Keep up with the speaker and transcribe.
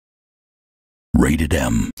Rated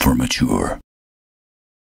M for mature.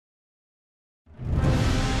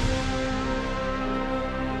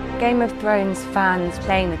 Game of Thrones fans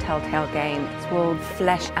playing the Telltale games will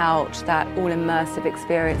flesh out that all-immersive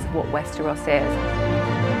experience of what Westeros is.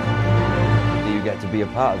 You get to be a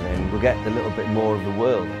part of it and we'll get a little bit more of the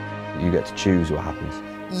world. You get to choose what happens.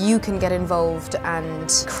 You can get involved and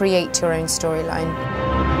create your own storyline.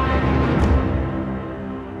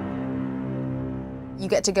 You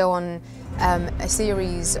get to go on a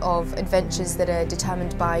series of adventures that are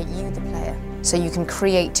determined by you, the player. So you can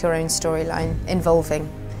create your own storyline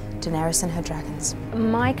involving Daenerys and her dragons.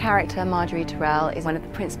 My character, Marjorie Tyrell, is one of the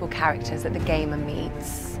principal characters that the gamer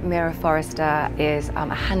meets. Mira Forrester is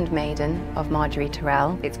a handmaiden of Marjorie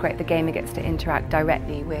Tyrell. It's great the gamer gets to interact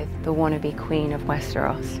directly with the wannabe queen of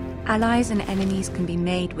Westeros. Allies and enemies can be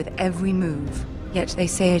made with every move, yet they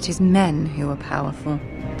say it is men who are powerful.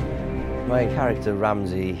 My character,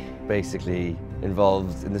 Ramsay, basically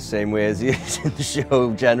involved in the same way as he is in the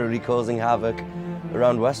show, generally causing havoc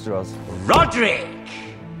around Westeros. Roderick!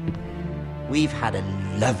 We've had a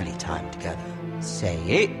lovely time together. Say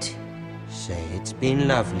it. Say it's been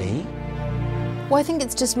lovely. Well, I think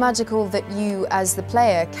it's just magical that you, as the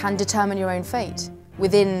player, can determine your own fate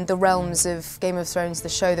within the realms of Game of Thrones, the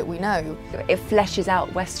show that we know. It fleshes out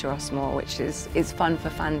Westeros more, which is fun for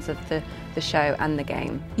fans of the show and the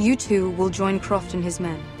game. You two will join Croft and his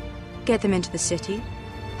men. Get them into the city,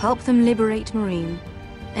 help them liberate Meereen,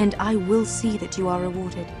 and I will see that you are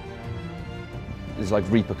rewarded. There's like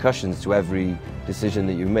repercussions to every decision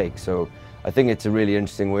that you make, so I think it's a really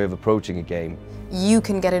interesting way of approaching a game. You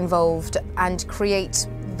can get involved and create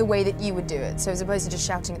the way that you would do it. So as opposed to just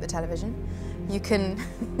shouting at the television, you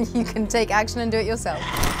can take action and do it yourself.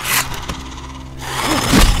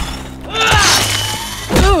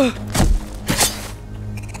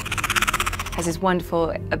 Has this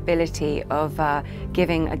wonderful ability of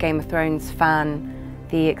giving a Game of Thrones fan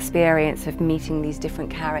the experience of meeting these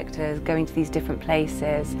different characters, going to these different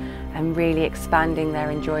places, and really expanding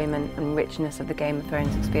their enjoyment and richness of the Game of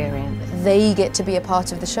Thrones experience. They get to be a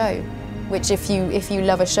part of the show, which if you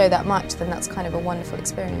love a show that much, then that's kind of a wonderful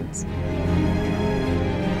experience.